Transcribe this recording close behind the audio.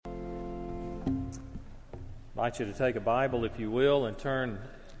I invite you to take a Bible, if you will, and turn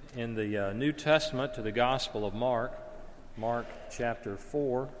in the New Testament to the Gospel of Mark. Mark chapter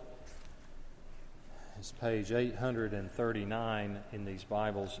 4. It's page 839 in these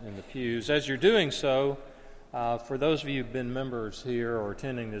Bibles in the pews. As you're doing so, for those of you who've been members here or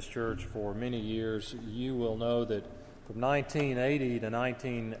attending this church for many years, you will know that from 1980 to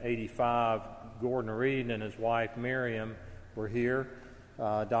 1985, Gordon Reed and his wife Miriam were here.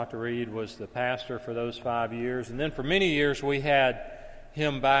 Dr. Reed was the pastor for those 5 years. And then for many years we had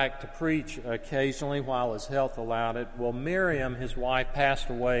him back to preach occasionally while his health allowed it. Well, Miriam, his wife, passed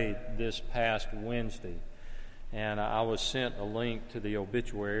away this past Wednesday. And I was sent a link to the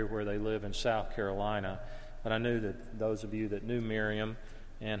obituary where they live in South Carolina. But I knew that those of you that knew Miriam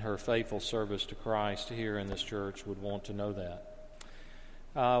and her faithful service to Christ here in this church would want to know that.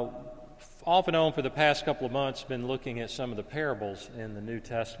 Off and on for the past couple of months, been looking at some of the parables in the New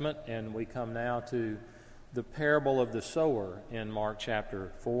Testament, and we come now to the parable of the sower in Mark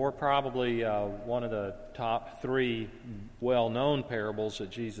chapter 4, probably one of the top three well-known parables that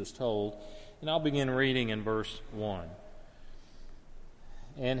Jesus told. And I'll begin reading in verse 1.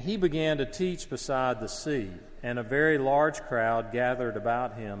 And he began to teach beside the sea, and a very large crowd gathered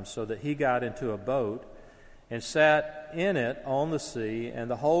about him, so that he got into a boat and sat in it on the sea,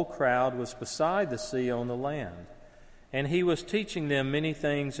 and the whole crowd was beside the sea on the land. And he was teaching them many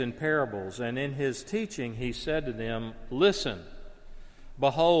things in parables, and in his teaching he said to them, "Listen,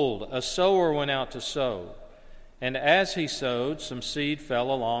 behold, a sower went out to sow, and as he sowed, some seed fell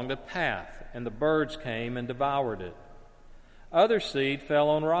along the path, and the birds came and devoured it. Other seed fell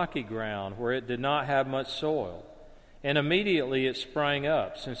on rocky ground, where it did not have much soil, and immediately it sprang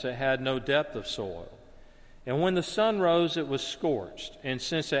up, since it had no depth of soil. And when the sun rose, it was scorched, and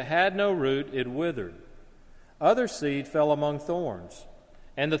since it had no root, it withered. Other seed fell among thorns,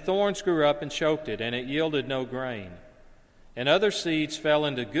 and the thorns grew up and choked it, and it yielded no grain. And other seeds fell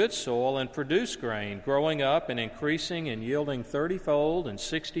into good soil and produced grain, growing up and increasing and yielding 30-fold and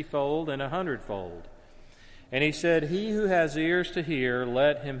 60-fold and 100-fold. And he said, He who has ears to hear,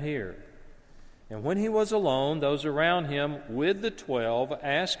 let him hear. And when he was alone, those around him with the 12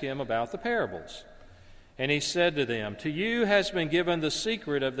 asked him about the parables. And he said to them, To you has been given the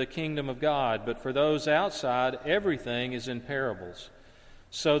secret of the kingdom of God, but for those outside everything is in parables,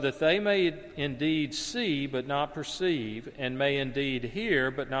 so that they may indeed see but not perceive, and may indeed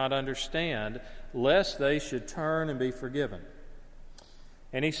hear but not understand, lest they should turn and be forgiven.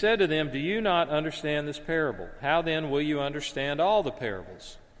 And he said to them, Do you not understand this parable? How then will you understand all the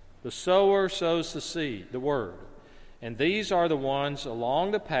parables? The sower sows the seed, the word. And these are the ones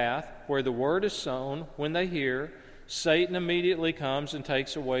along the path where the word is sown. When they hear, Satan immediately comes and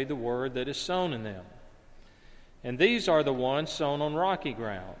takes away the word that is sown in them. And these are the ones sown on rocky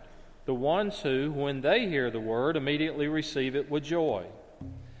ground, the ones who, when they hear the word, immediately receive it with joy.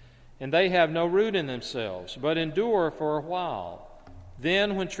 And they have no root in themselves, but endure for a while.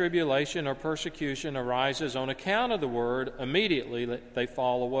 Then when tribulation or persecution arises on account of the word, immediately they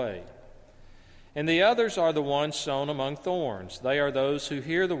fall away. And the others are the ones sown among thorns. They are those who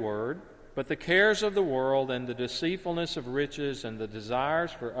hear the word, but the cares of the world and the deceitfulness of riches and the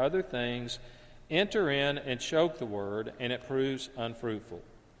desires for other things enter in and choke the word, and it proves unfruitful.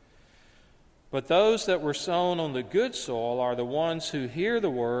 But those that were sown on the good soil are the ones who hear the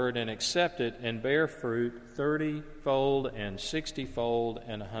word and accept it and bear fruit 30-fold and 60-fold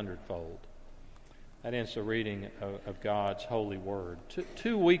and 100-fold. That ends the reading of God's holy word.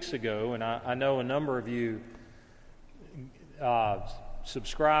 2 weeks ago, and I know a number of you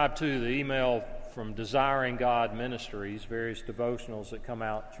subscribe to the email from Desiring God Ministries, various devotionals that come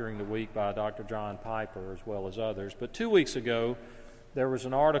out during the week by Dr. John Piper as well as others. But 2 weeks ago, there was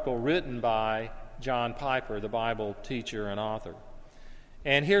an article written by John Piper, the Bible teacher and author.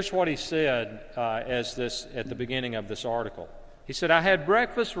 And here's what he said at the beginning of this article. He said, I had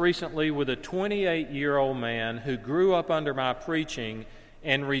breakfast recently with a 28-year-old man who grew up under my preaching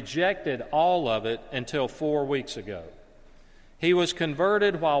and rejected all of it until 4 weeks ago. He was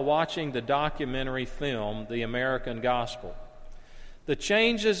converted while watching the documentary film, The American Gospel. The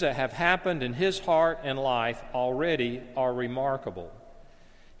changes that have happened in his heart and life already are remarkable.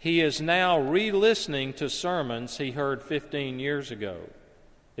 He is now re-listening to sermons he heard 15 years ago.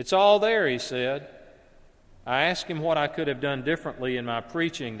 It's all there, he said. I asked him what I could have done differently in my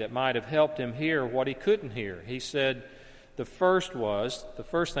preaching that might have helped him hear what he couldn't hear. He said the first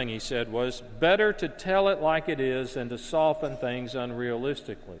thing he said was, better to tell it like it is than to soften things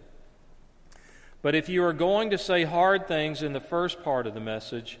unrealistically. But if you are going to say hard things in the first part of the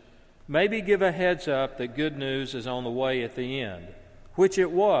message, maybe give a heads up that good news is on the way at the end, which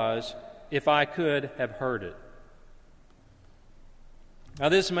it was, if I could have heard it." Now,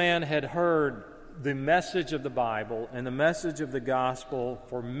 this man had heard the message of the Bible and the message of the gospel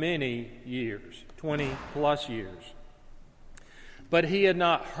for many years, 20 plus years. But he had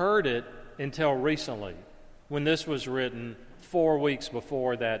not heard it until recently, when this was written 4 weeks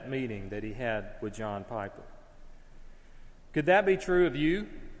before that meeting that he had with John Piper. Could that be true of you?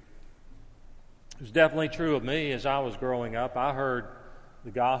 It was definitely true of me as I was growing up. I heard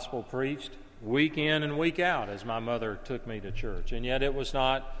the gospel preached week in and week out as my mother took me to church. And yet it was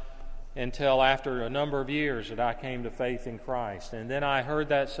not until after a number of years that I came to faith in Christ. And then I heard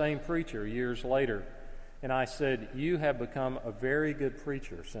that same preacher years later, and I said, "You have become a very good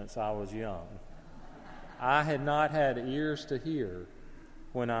preacher since I was young." I had not had ears to hear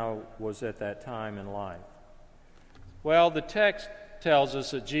when I was at that time in life. Well, the text tells us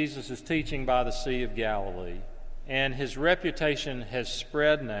that Jesus is teaching by the Sea of Galilee, and his reputation has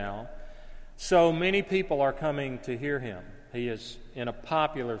spread now, so many people are coming to hear him. He is in a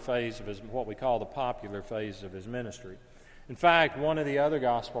popular phase of what we call the popular phase of his ministry. In fact, one of the other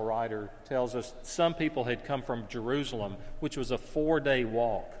gospel writers tells us some people had come from Jerusalem, which was a 4-day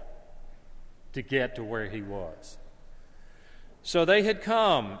walk, to get to where he was. So they had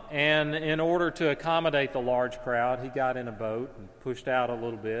come, and in order to accommodate the large crowd, he got in a boat and pushed out a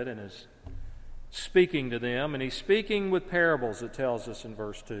little bit and is speaking to them. And he's speaking with parables, it tells us in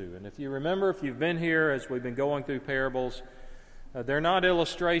verse 2. And if you remember, if you've been here as we've been going through parables, they're not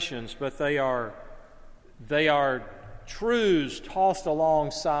illustrations, but they are truths tossed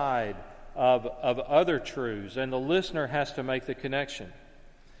alongside of other truths, and the listener has to make the connection.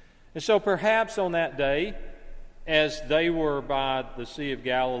 And so perhaps on that day, as they were by the Sea of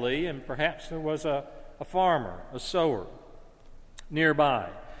Galilee, and perhaps there was a farmer, a sower, nearby.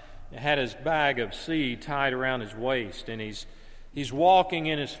 He had his bag of seed tied around his waist, and he's walking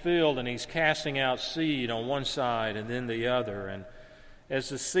in his field, and he's casting out seed on one side and then the other. And as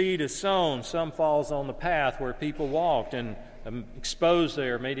the seed is sown, some falls on the path where people walked, and exposed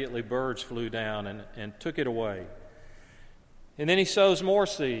there, immediately birds flew down and took it away. And then he sows more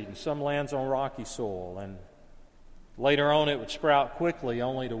seed, and some lands on rocky soil, and later on it would sprout quickly,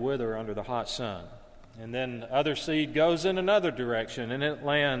 only to wither under the hot sun. And then other seed goes in another direction, and it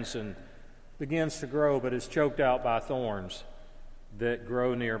lands and begins to grow, but is choked out by thorns that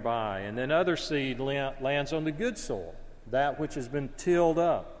grow nearby. And then other seed lands on the good soil, that which has been tilled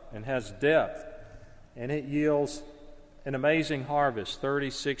up and has depth, and it yields an amazing harvest,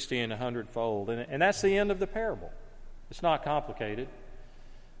 30, 60, and 100-fold. And that's the end of the parable. It's not complicated.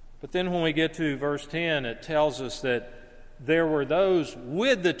 But then when we get to verse 10, it tells us that there were those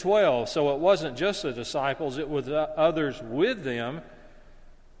with the 12, so it wasn't just the disciples, it was others with them,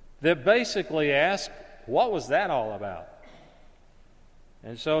 that basically asked, what was that all about?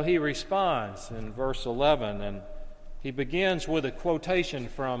 And so he responds in verse 11, and he begins with a quotation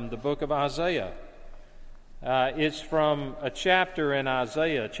from the book of Isaiah. It's from a chapter in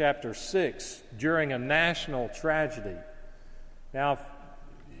Isaiah, chapter 6, during a national tragedy. Now,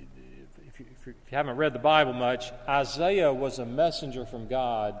 if you haven't read the Bible much, Isaiah was a messenger from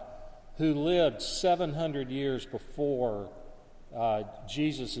God who lived 700 years before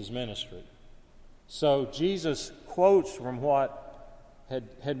Jesus' ministry. So Jesus quotes from what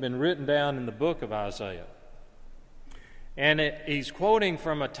had been written down in the book of Isaiah. And he's quoting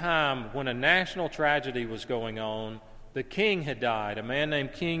from a time when a national tragedy was going on. The king had died, a man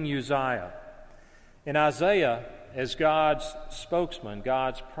named King Uzziah. And Isaiah, as God's spokesman,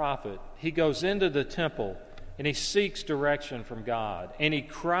 God's prophet, he goes into the temple and he seeks direction from God. And he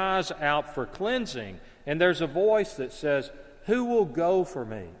cries out for cleansing. And there's a voice that says, "Who will go for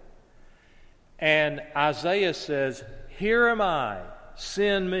me?" And Isaiah says, "Here am I,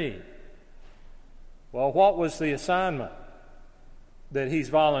 send me." Well, what was the assignment that he's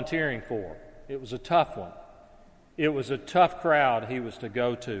volunteering for? It was a tough one. It was a tough crowd he was to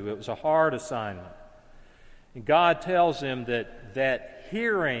go to. It was a hard assignment. And God tells him that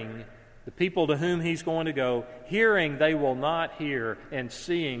hearing, the people to whom he's going to go, hearing they will not hear, and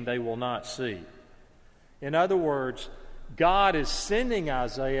seeing they will not see. In other words, God is sending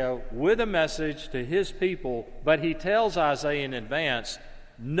Isaiah with a message to his people, but he tells Isaiah in advance,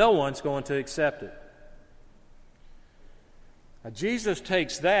 no one's going to accept it. Now, Jesus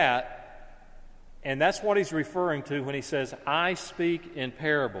takes that, and that's what he's referring to when he says, "I speak in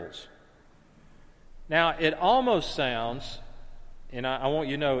parables." Now, it almost sounds, and I want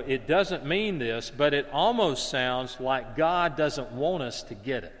you to know, it doesn't mean this, but it almost sounds like God doesn't want us to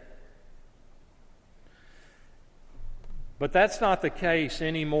get it. But that's not the case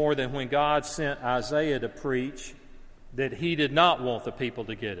any more than when God sent Isaiah to preach that he did not want the people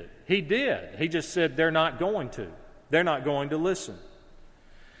to get it. He did. He just said they're not going to. They're not going to listen.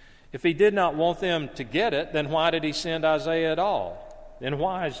 If he did not want them to get it, then why did he send Isaiah at all? Then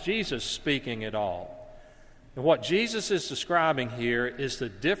why is Jesus speaking at all? And what Jesus is describing here is the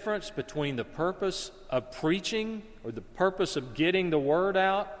difference between the purpose of preaching or the purpose of getting the word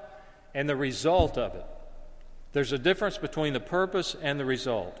out and the result of it. There's a difference between the purpose and the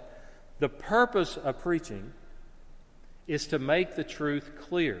result. The purpose of preaching is to make the truth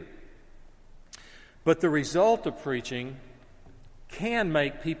clear. But the result of preaching can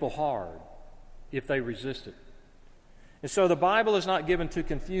make people hard if they resist it. And so the Bible is not given to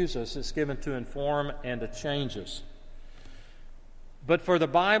confuse us, it's given to inform and to change us. But for the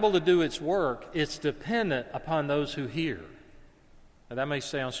Bible to do its work, it's dependent upon those who hear. Now that may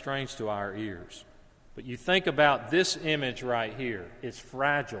sound strange to our ears, but you think about this image right here. It's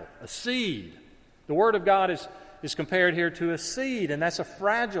fragile, a seed. The Word of God is compared here to a seed, and that's a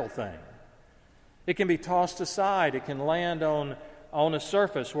fragile thing. It can be tossed aside. It can land on a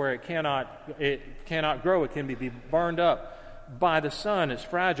surface where it cannot grow. It can be burned up by the sun. It's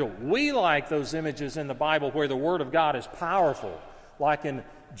fragile. We like those images in the Bible where the Word of God is powerful, like in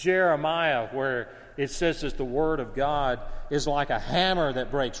Jeremiah where it says that the Word of God is like a hammer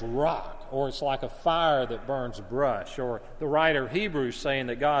that breaks rock, or it's like a fire that burns brush, or the writer of Hebrews saying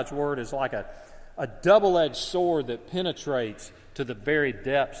that God's Word is like a double-edged sword that penetrates to the very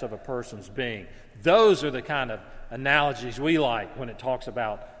depths of a person's being. Those are the kind of analogies we like when it talks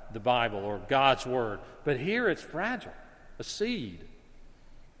about the Bible or God's Word. But here it's fragile, a seed.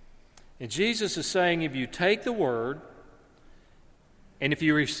 And Jesus is saying if you take the Word and if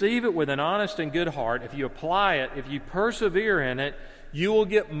you receive it with an honest and good heart, if you apply it, if you persevere in it, you will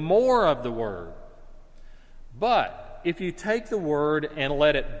get more of the Word. But if you take the Word and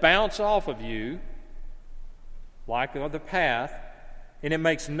let it bounce off of you, like the path, and it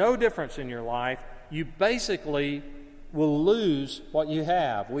makes no difference in your life, you basically will lose what you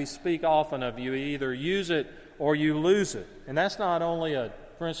have. We speak often of you either use it or you lose it. And that's not only a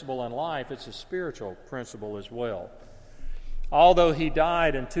principle in life, it's a spiritual principle as well. Although he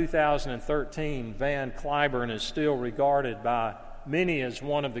died in 2013, Van Cliburn is still regarded by many as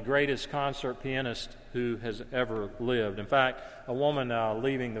one of the greatest concert pianists who has ever lived. In fact, a woman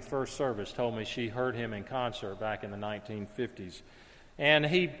leaving the first service told me she heard him in concert back in the 1950s. And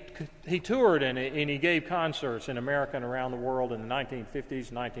he toured and he gave concerts in America and around the world in the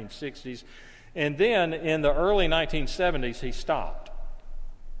 1950s, 1960s. And then in the early 1970s, he stopped.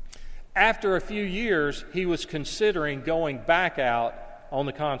 After a few years, he was considering going back out on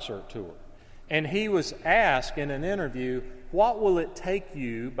the concert tour. And he was asked in an interview, what will it take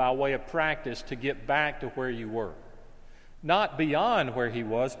you by way of practice to get back to where you were? Not beyond where he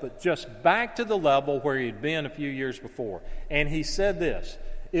was, but just back to the level where he'd been a few years before. And he said this,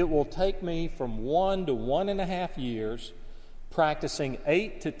 it will take me from 1 to 1.5 years practicing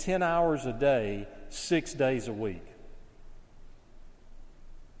 8 to 10 hours a day, 6 days a week.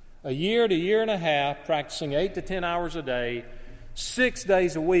 A year to year and a half practicing 8 to 10 hours a day, 6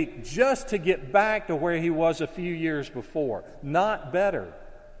 days a week, just to get back to where he was a few years before. Not better.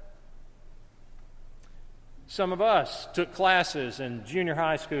 Some of us took classes in junior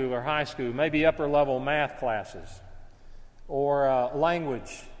high school or high school, maybe upper-level math classes, or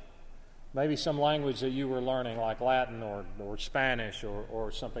language, maybe some language that you were learning like Latin or Spanish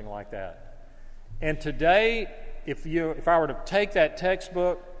or something like that. And today, if I were to take that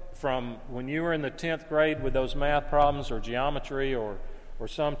textbook from when you were in the 10th grade with those math problems or geometry or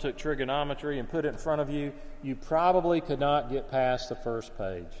some took trigonometry and put it in front of you, you probably could not get past the first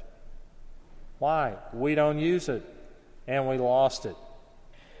page. Why? We don't use it, and we lost it.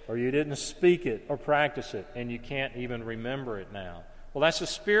 Or you didn't speak it or practice it, and you can't even remember it now. Well, that's a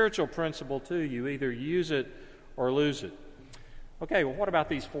spiritual principle too. You either use it or lose it. Okay, well, what about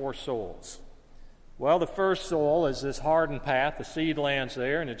these 4 soils? Well, the first soil is this hardened path. The seed lands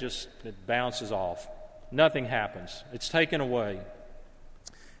there, and it bounces off. Nothing happens. It's taken away.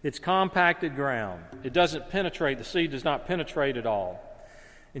 It's compacted ground. It doesn't penetrate. The seed does not penetrate at all.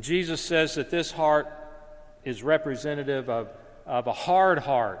 And Jesus says that this heart is representative of a hard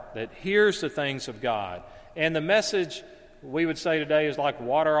heart that hears the things of God. And the message, we would say today, is like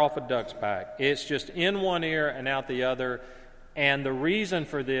water off a duck's back. It's just in one ear and out the other. And the reason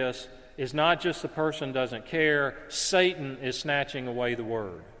for this is not just the person doesn't care. Satan is snatching away the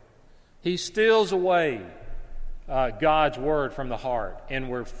Word. He steals away God's Word from the heart. And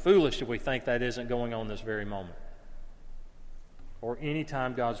we're foolish if we think that isn't going on this very moment, or any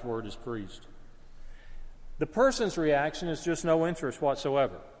time God's Word is preached. The person's reaction is just no interest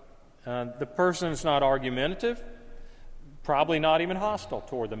whatsoever. The person is not argumentative. probably not even hostile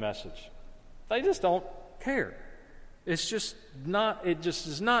toward the message. They just don't care. It just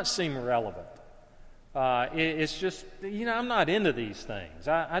does not seem relevant. It's just, I'm not into these things.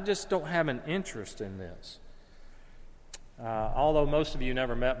 I just don't have an interest in this. Although most of you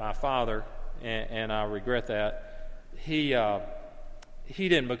never met my father, and I regret that, he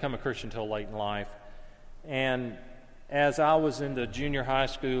didn't become a Christian until late in life. And as I was into junior high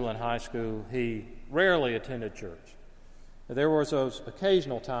school and high school, he rarely attended church. There was those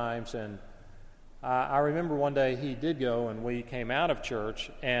occasional times, and I remember one day he did go, and we came out of church,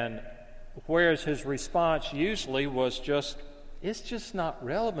 and whereas his response usually was just, "It's just not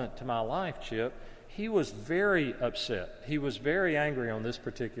relevant to my life, Chip," he was very upset. He was very angry on this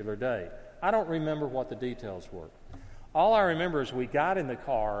particular day. I don't remember what the details were. All I remember is we got in the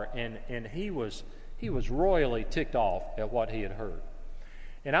car, and he was royally ticked off at what he had heard.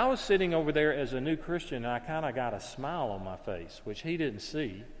 And I was sitting over there as a new Christian, and I kind of got a smile on my face, which he didn't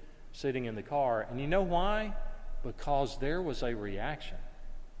see, sitting in the car. And you know why? Because there was a reaction.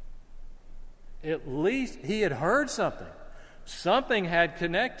 At least he had heard something. Something had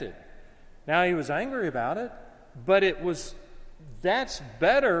connected. Now, he was angry about it, but that's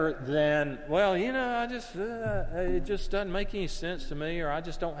better than, it just doesn't make any sense to me, or I'm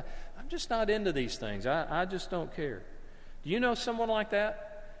just not into these things. I just don't care. Do you know someone like that?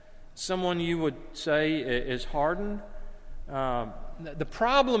 Someone you would say is hardened? The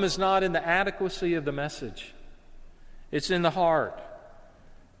problem is not in the adequacy of the message. It's in the heart.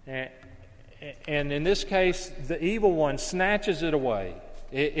 And in this case, the evil one snatches it away.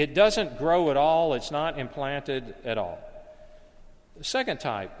 It doesn't grow at all. It's not implanted at all. The second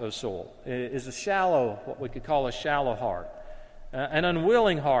type of soul is what we could call a shallow heart, an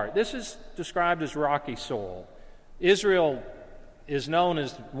unwilling heart. This is described as rocky soil. Israel is known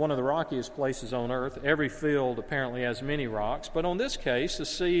as one of the rockiest places on earth. Every field apparently has many rocks. But on this case, the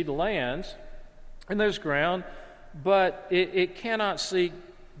seed lands, and there's ground, but it cannot seek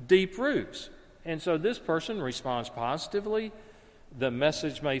deep roots. And so this person responds positively. The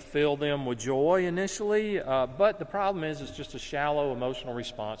message may fill them with joy initially, but the problem is it's just a shallow emotional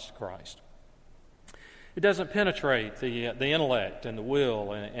response to Christ. It doesn't penetrate the intellect and the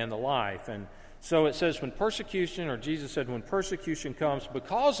will and the life. And so it says Jesus said, when persecution comes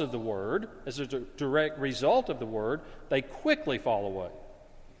because of the word, as a direct result of the word, they quickly fall away.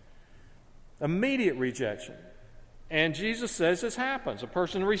 Immediate rejection. And Jesus says this happens. A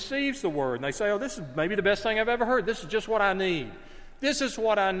person receives the word, and they say, this is maybe the best thing I've ever heard. This is just what I need. This is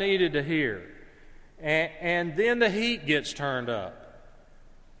what I needed to hear. And then the heat gets turned up.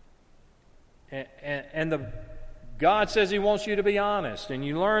 God says He wants you to be honest, and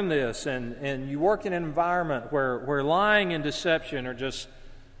you learn this, and you work in an environment where lying and deception are just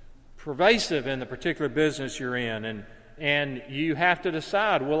pervasive in the particular business you're in, and you have to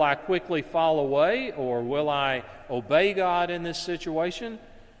decide, will I quickly fall away, or will I obey God in this situation?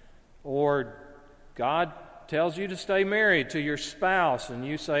 Or God tells you to stay married to your spouse, and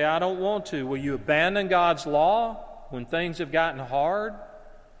you say, I don't want to. Will you abandon God's law when things have gotten hard?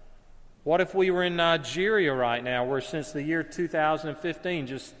 What if we were in Nigeria right now, where since the year 2015,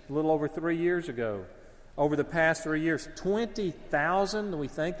 just a little over 3 years ago, over the past 3 years, 20,000, we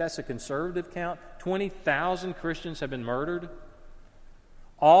think that's a conservative count, 20,000 Christians have been murdered,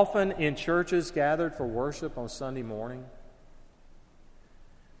 often in churches gathered for worship on Sunday morning?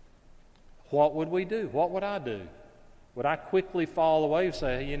 What would we do? What would I do? Would I quickly fall away and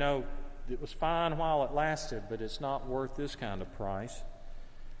say, it was fine while it lasted, but it's not worth this kind of price?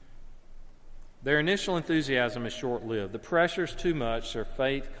 Their initial enthusiasm is short-lived. The pressure's too much, their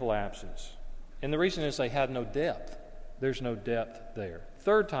faith collapses. And the reason is they had no depth. There's no depth there.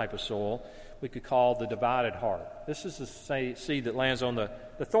 Third type of soil we could call the divided heart. This is the seed that lands on the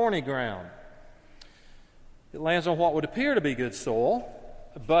thorny ground. It lands on what would appear to be good soil,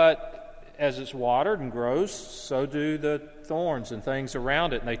 but as it's watered and grows, so do the thorns and things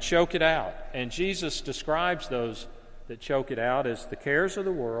around it, and they choke it out. And Jesus describes those that choke it out as the cares of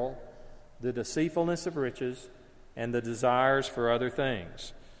the world, the deceitfulness of riches, and the desires for other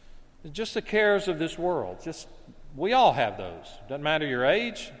things. Just the cares of this world. We all have those. Doesn't matter your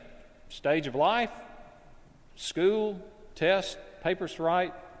age, stage of life, school, test, papers to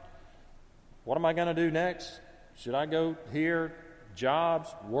write. What am I going to do next? Should I go here? Jobs,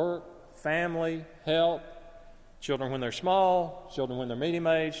 work, family, health, children when they're small, children when they're medium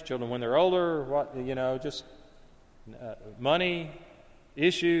age, children when they're older, money,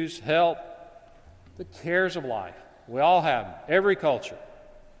 issues, health, the cares of life. We all have them, every culture.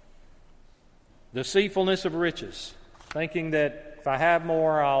 Deceitfulness of riches, thinking that if I have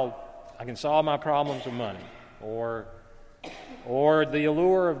more, I can solve my problems with money. Or or the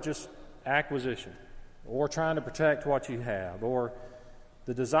allure of just acquisition, or trying to protect what you have, or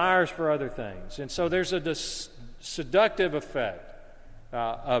the desires for other things. And so there's a seductive effect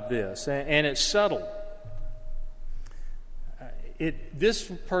of this, and it's subtle. This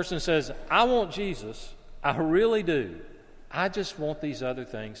person says, I want Jesus, I really do. I just want these other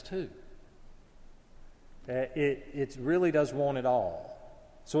things too. It really does want it all.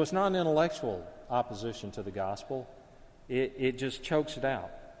 So it's not an intellectual opposition to the gospel. It just chokes it out.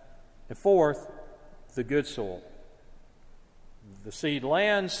 And fourth, the good soil. The seed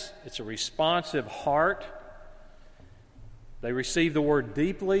lands, it's a responsive heart. They receive the word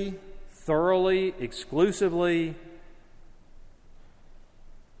deeply, thoroughly, exclusively.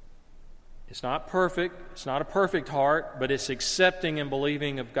 It's not perfect. It's not a perfect heart, but it's accepting and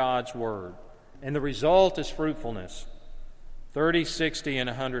believing of God's word. And the result is fruitfulness, 30, 60, and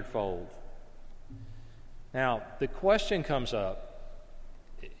 100-fold. Now, the question comes up,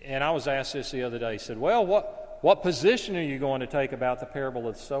 and I was asked this the other day. He said, well, what position are you going to take about the parable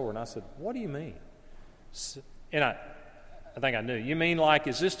of the sower? And I said, what do you mean? And I think I knew. You mean like,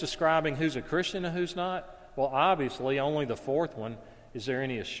 is this describing who's a Christian and who's not? Well, obviously, only the fourth one. Is there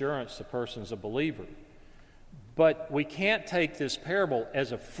any assurance the person's a believer? But we can't take this parable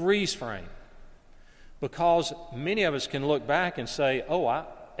as a freeze frame, because many of us can look back and say,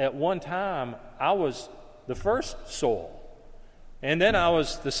 at one time I was the first soil, and then I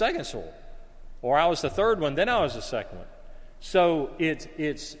was the second soil, or I was the third one, then I was the second one. So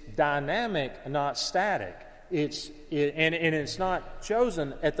it's dynamic, not static. And it's not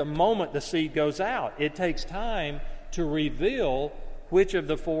chosen at the moment the seed goes out. It takes time to reveal which of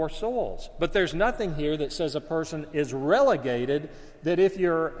the four soils. But there's nothing here that says a person is relegated, that if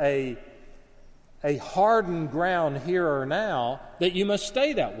you're a hardened ground here or now, that you must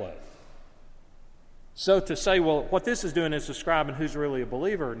stay that way. So to say, well, what this is doing is describing who's really a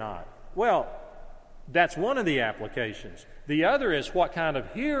believer or not. Well, that's one of the applications. The other is, what kind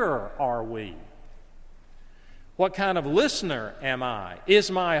of hearer are we? What kind of listener am I? Is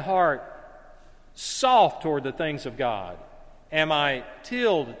my heart soft toward the things of God? Am I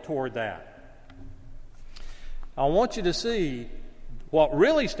tilled toward that? I want you to see what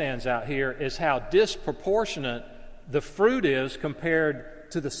really stands out here is how disproportionate the fruit is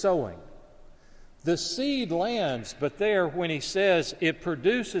compared to the sowing. The seed lands, but there when he says it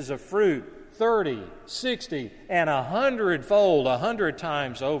produces a fruit 30, 60, and 100-fold, 100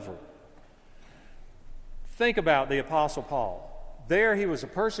 times over. Think about the Apostle Paul. There he was a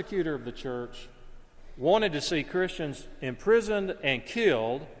persecutor of the church, wanted to see Christians imprisoned and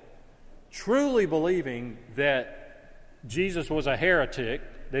killed, truly believing that Jesus was a heretic,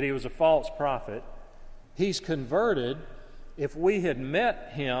 that he was a false prophet. He's converted. If we had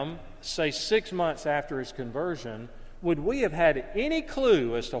met him, say 6 months after his conversion, would we have had any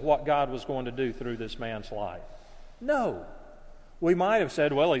clue as to what God was going to do through this man's life? No. We might have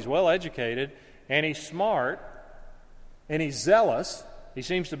said, well, he's well educated, and he's smart, and he's zealous. He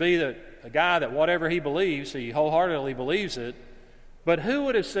seems to be a guy that whatever he believes, he wholeheartedly believes it. But who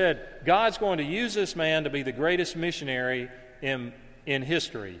would have said, God's going to use this man to be the greatest missionary in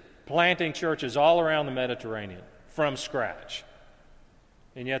history, planting churches all around the Mediterranean from scratch?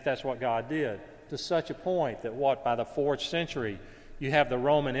 And yet that's what God did, to such a point that by the 4th century, you have the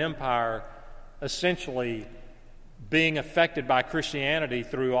Roman Empire essentially being affected by Christianity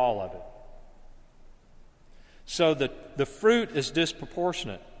through all of it. So the fruit is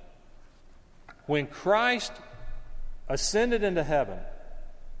disproportionate. When Christ ascended into heaven,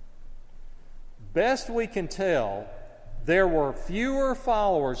 best we can tell, there were fewer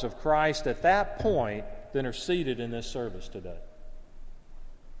followers of Christ at that point than are seated in this service today.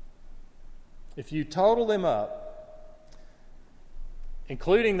 If you total them up,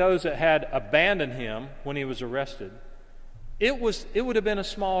 including those that had abandoned him when he was arrested, it would have been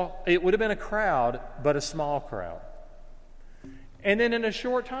a crowd, but a small crowd. And then in a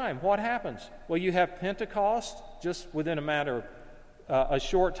short time, what happens? Well, you have Pentecost just within a matter of a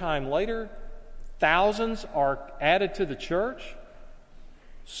short time later. Thousands are added to the church.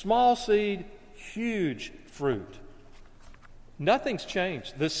 Small seed, huge fruit. Nothing's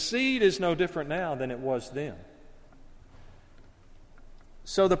changed. The seed is no different now than it was then.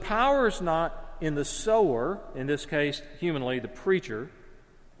 So the power is not in the sower, in this case, humanly, the preacher,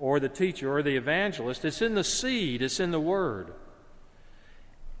 or the teacher, or the evangelist. It's in the seed, it's in the word.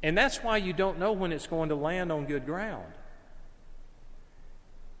 And that's why you don't know when it's going to land on good ground.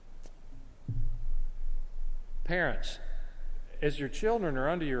 Parents, as your children are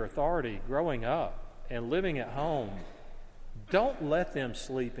under your authority growing up and living at home, don't let them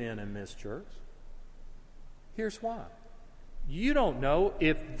sleep in and miss church. Here's why. You don't know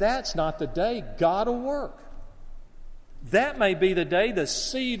if that's not the day God will work. That may be the day the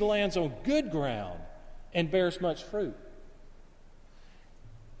seed lands on good ground and bears much fruit.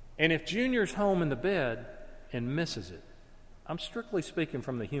 And if Junior's home in the bed and misses it, I'm strictly speaking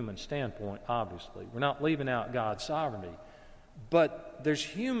from the human standpoint, obviously. We're not leaving out God's sovereignty. But there's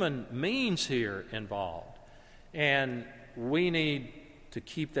human means here involved. And we need to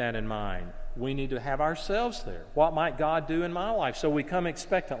keep that in mind. We need to have ourselves there. What might God do in my life? So we come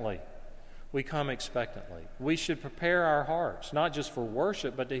expectantly. We come expectantly. We should prepare our hearts, not just for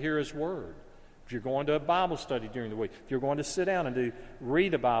worship, but to hear His Word. If you're going to a Bible study during the week, if you're going to sit down and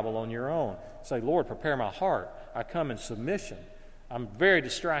read the Bible on your own, say, Lord, prepare my heart. I come in submission. I'm very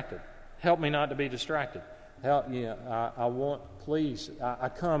distracted. Help me not to be distracted. I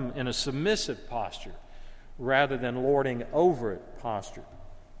come in a submissive posture rather than lording over it posture.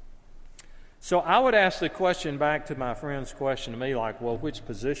 So I would ask the question back to my friend's question to me, like, well, which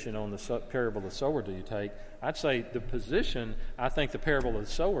position on the parable of the sower do you take? I'd say the position, I think the parable of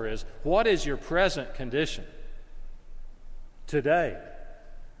the sower is, what is your present condition today?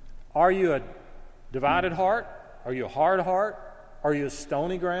 Are you a divided heart? Are you a hard heart? Are you a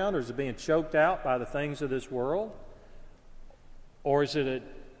stony ground, or is it being choked out by the things of this world? Or is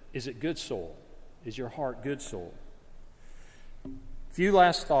it good soil? Is your heart good soil? Few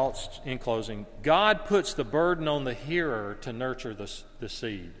last thoughts in closing. God puts the burden on the hearer to nurture the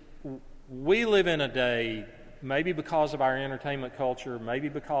seed. We live in a day, maybe because of our entertainment culture, maybe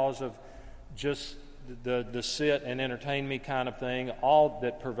because of just the sit and entertain me kind of thing, all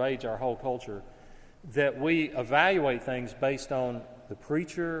that pervades our whole culture, that we evaluate things based on the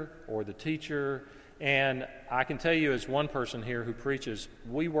preacher or the teacher. And I can tell you, as one person here who preaches,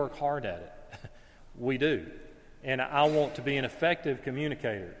 we work hard at it. We do. And I want to be an effective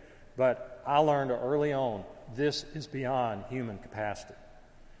communicator. But I learned early on, this is beyond human capacity.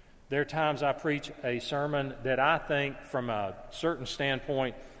 There are times I preach a sermon that I think from a certain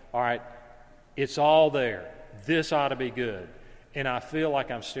standpoint, all right, it's all there. This ought to be good. And I feel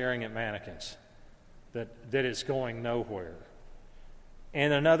like I'm staring at mannequins, that it's going nowhere.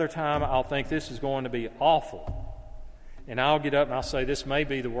 And another time I'll think this is going to be awful. And I'll get up and I'll say, this may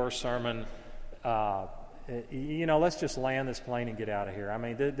be the worst sermon. Let's just land this plane and get out of here. I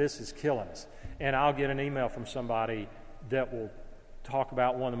mean, this is killing us. And I'll get an email from somebody that will talk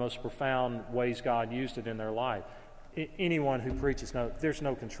about one of the most profound ways God used it in their life. Anyone who preaches, there's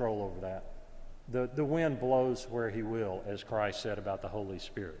no control over that. The wind blows where He will, as Christ said about the Holy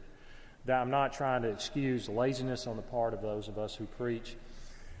Spirit. That I'm not trying to excuse laziness on the part of those of us who preach.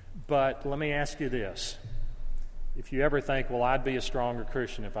 But let me ask you this. If you ever think, well, I'd be a stronger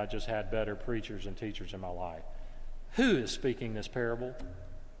Christian if I just had better preachers and teachers in my life. Who is speaking this parable?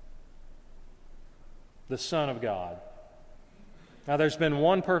 The Son of God. Now, there's been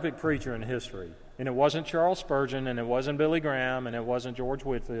one perfect preacher in history, and it wasn't Charles Spurgeon, and it wasn't Billy Graham, and it wasn't George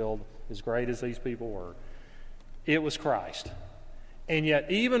Whitefield, as great as these people were. It was Christ. And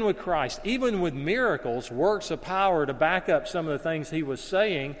yet, even with Christ, even with miracles, works of power to back up some of the things He was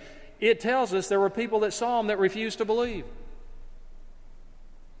saying, it tells us there were people that saw Him that refused to believe.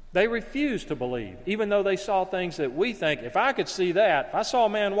 They refused to believe, even though they saw things that we think, if I could see that, if I saw a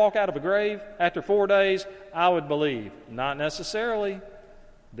man walk out of a grave after 4 days, I would believe. Not necessarily.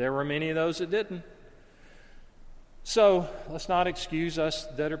 There were many of those that didn't. So, let's not excuse us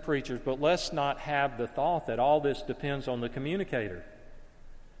that are preachers, but let's not have the thought that all this depends on the communicator.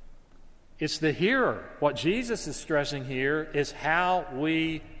 It's the hearer. What Jesus is stressing here is how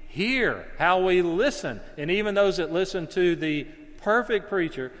we hear, how we listen. And even those that listen to the perfect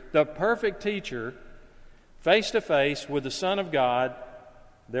preacher, the perfect teacher, face to face with the Son of God,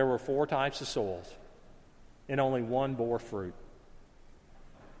 there were 4 types of soils, and only one bore fruit.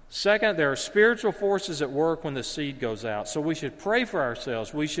 Second, there are spiritual forces at work when the seed goes out. So we should pray for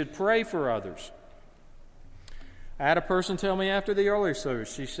ourselves. We should pray for others. I had a person tell me after the earlier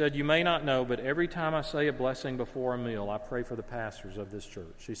service, she said, you may not know, but every time I say a blessing before a meal, I pray for the pastors of this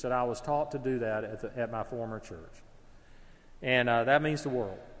church. She said, I was taught to do that at my former church. And that means the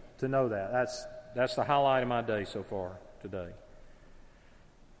world, to know that. That's the highlight of my day so far today.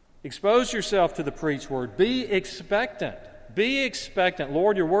 Expose yourself to the preached word. Be expectant. Be expectant.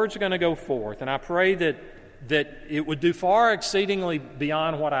 Lord, your words are going to go forth. And I pray that it would do far exceedingly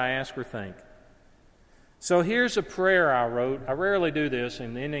beyond what I ask or think. So here's a prayer I wrote. I rarely do this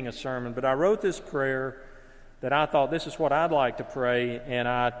in ending a sermon, but I wrote this prayer that I thought this is what I'd like to pray, and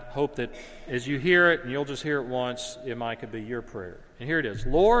I hope that as you hear it, and you'll just hear it once, could be your prayer. And here it is.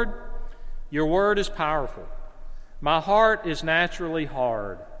 Lord, your word is powerful. My heart is naturally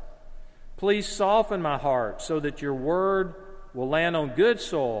hard. Please soften my heart so that your word will land on good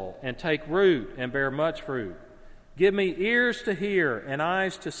soil and take root and bear much fruit. Give me ears to hear and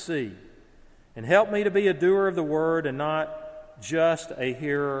eyes to see, and help me to be a doer of the word and not just a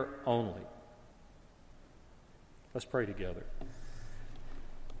hearer only. Let's pray together.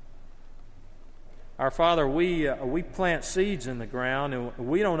 Our Father, we plant seeds in the ground, and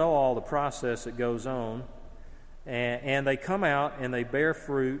we don't know all the process that goes on, and they come out and they bear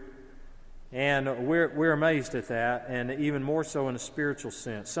fruit, and we're amazed at that, and even more so in a spiritual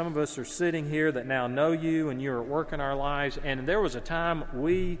sense. Some of us are sitting here that now know you, and you're at work in our lives, and there was a time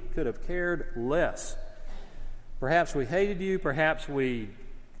we could have cared less. Perhaps we hated you, perhaps we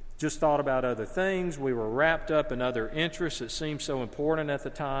just thought about other things, we were wrapped up in other interests that seemed so important at the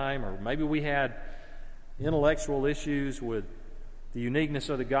time, or maybe we had intellectual issues with the uniqueness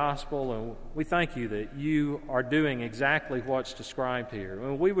of the gospel, and we thank you that you are doing exactly what's described here.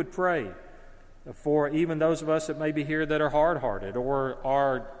 And we would pray for even those of us that may be here that are hard-hearted or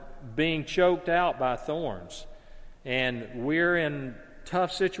are being choked out by thorns, and we're in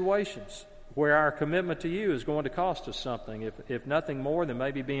tough situations where our commitment to you is going to cost us something, if nothing more than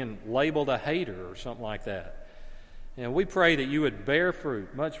maybe being labeled a hater or something like that. And we pray that you would bear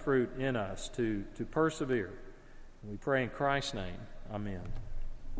fruit, much fruit in us, to persevere. And we pray in Christ's name. Amen.